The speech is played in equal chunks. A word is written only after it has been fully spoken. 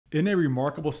In a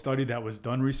remarkable study that was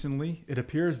done recently, it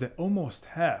appears that almost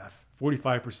half,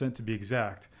 45% to be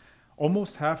exact,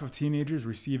 almost half of teenagers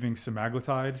receiving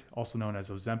semaglutide, also known as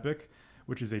Ozempic,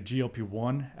 which is a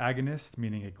GLP-1 agonist,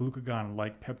 meaning a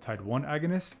glucagon-like peptide 1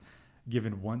 agonist,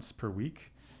 given once per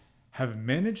week, have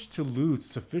managed to lose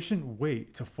sufficient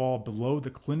weight to fall below the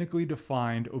clinically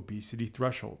defined obesity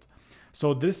threshold.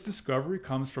 So this discovery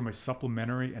comes from a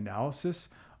supplementary analysis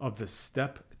of the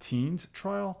STEP-Teens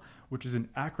trial, which is an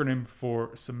acronym for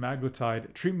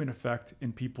semaglutide treatment effect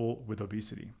in people with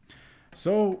obesity.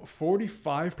 So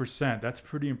 45%, that's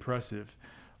pretty impressive.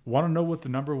 Want to know what the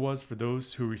number was for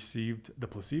those who received the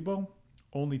placebo?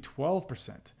 Only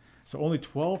 12%. So only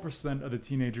 12% of the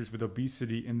teenagers with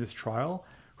obesity in this trial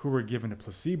who were given a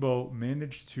placebo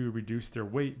managed to reduce their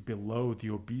weight below the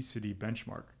obesity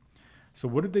benchmark. So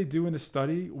what did they do in the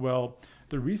study? Well,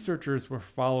 the researchers were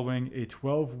following a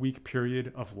 12-week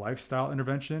period of lifestyle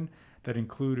intervention that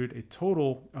included a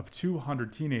total of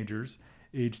 200 teenagers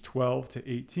aged 12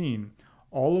 to 18,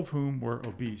 all of whom were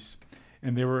obese.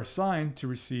 And they were assigned to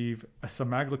receive a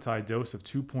semaglutide dose of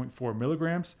 2.4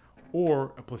 milligrams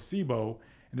or a placebo,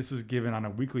 and this was given on a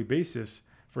weekly basis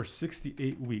for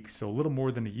 68 weeks, so a little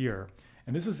more than a year.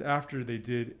 And this was after they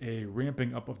did a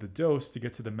ramping up of the dose to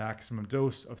get to the maximum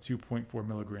dose of 2.4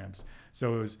 milligrams.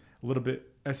 So it was a little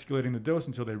bit escalating the dose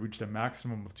until they reached a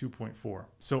maximum of 2.4.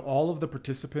 So all of the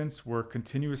participants were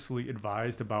continuously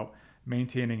advised about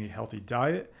maintaining a healthy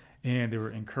diet, and they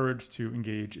were encouraged to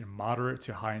engage in moderate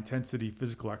to high intensity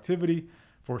physical activity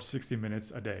for 60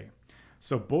 minutes a day.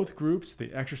 So both groups,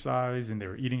 they exercised and they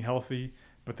were eating healthy,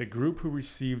 but the group who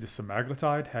received the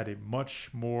semaglutide had a much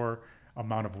more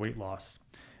amount of weight loss.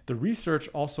 The research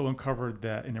also uncovered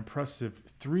that an impressive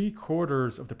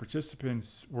 3/4 of the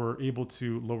participants were able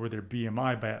to lower their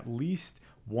BMI by at least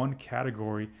one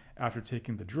category after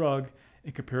taking the drug,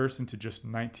 in comparison to just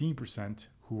 19%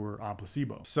 who were on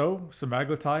placebo. So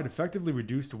semaglutide effectively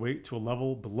reduced weight to a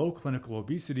level below clinical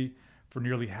obesity for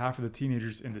nearly half of the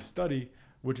teenagers in the study,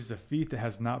 which is a feat that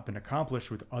has not been accomplished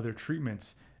with other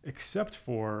treatments except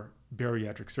for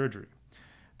bariatric surgery.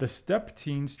 The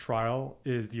STEP-Teens trial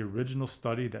is the original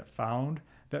study that found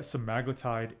that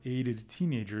semaglutide aided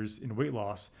teenagers in weight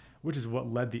loss, which is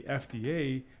what led the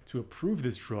FDA to approve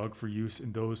this drug for use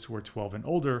in those who are 12 and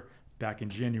older back in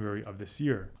January of this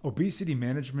year. Obesity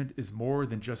management is more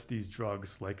than just these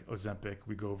drugs like Ozempic,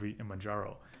 Wegovy, and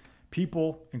Mounjaro.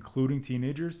 People, including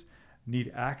teenagers,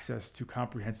 need access to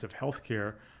comprehensive health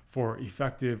care for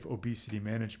effective obesity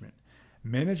management.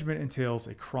 Management entails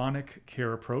a chronic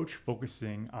care approach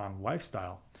focusing on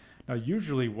lifestyle. Now,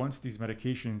 usually once these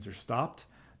medications are stopped,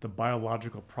 the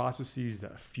biological processes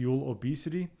that fuel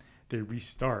obesity, they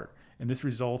restart, and this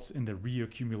results in the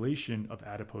reaccumulation of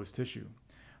adipose tissue.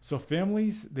 So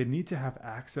families, they need to have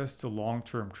access to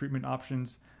long-term treatment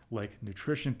options like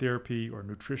nutrition therapy or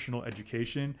nutritional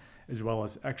education, as well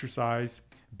as exercise,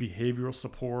 behavioral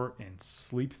support, and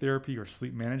sleep therapy or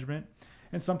sleep management.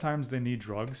 And sometimes they need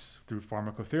drugs through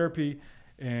pharmacotherapy,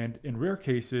 and in rare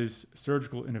cases,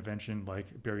 surgical intervention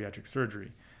like bariatric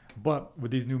surgery. But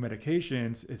with these new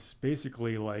medications, it's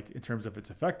basically like, in terms of its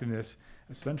effectiveness,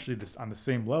 essentially this on the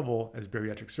same level as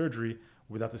bariatric surgery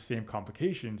without the same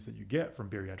complications that you get from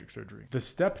bariatric surgery. The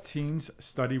STEP-Teens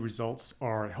study results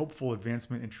are a hopeful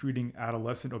advancement in treating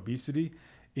adolescent obesity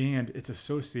and its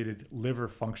associated liver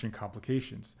function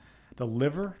complications. The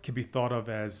liver can be thought of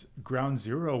as ground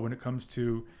zero when it comes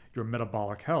to your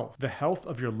metabolic health. The health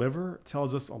of your liver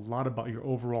tells us a lot about your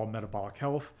overall metabolic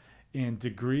health and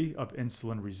degree of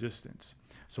insulin resistance.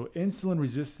 So insulin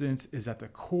resistance is at the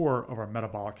core of our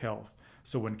metabolic health.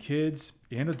 So when kids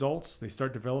and adults, they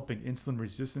start developing insulin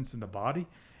resistance in the body,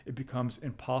 it becomes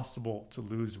impossible to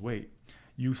lose weight.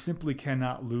 You simply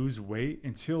cannot lose weight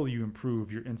until you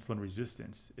improve your insulin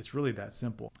resistance. It's really that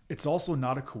simple. It's also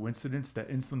not a coincidence that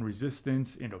insulin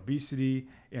resistance and obesity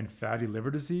and fatty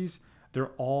liver disease,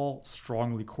 they're all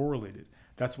strongly correlated.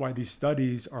 That's why these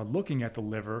studies are looking at the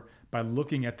liver by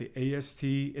looking at the AST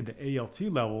and the ALT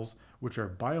levels, which are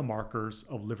biomarkers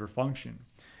of liver function.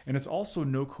 And it's also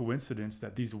no coincidence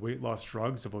that these weight loss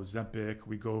drugs of Ozempic,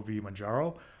 Wegovy,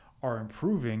 Mounjaro are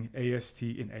improving AST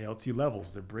and ALT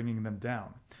levels. They're bringing them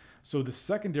down. So the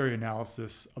secondary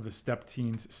analysis of the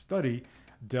STEP-Teens study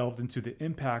delved into the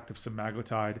impact of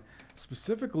semaglutide,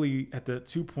 specifically at the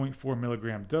 2.4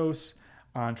 milligram dose,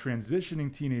 on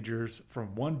transitioning teenagers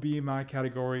from one BMI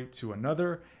category to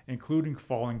another, including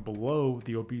falling below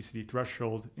the obesity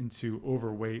threshold into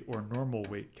overweight or normal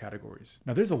weight categories.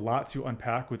 Now, there's a lot to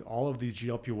unpack with all of these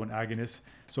GLP-1 agonists,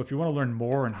 so if you want to learn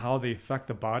more on how they affect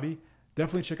the body,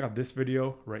 definitely check out this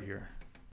video right here.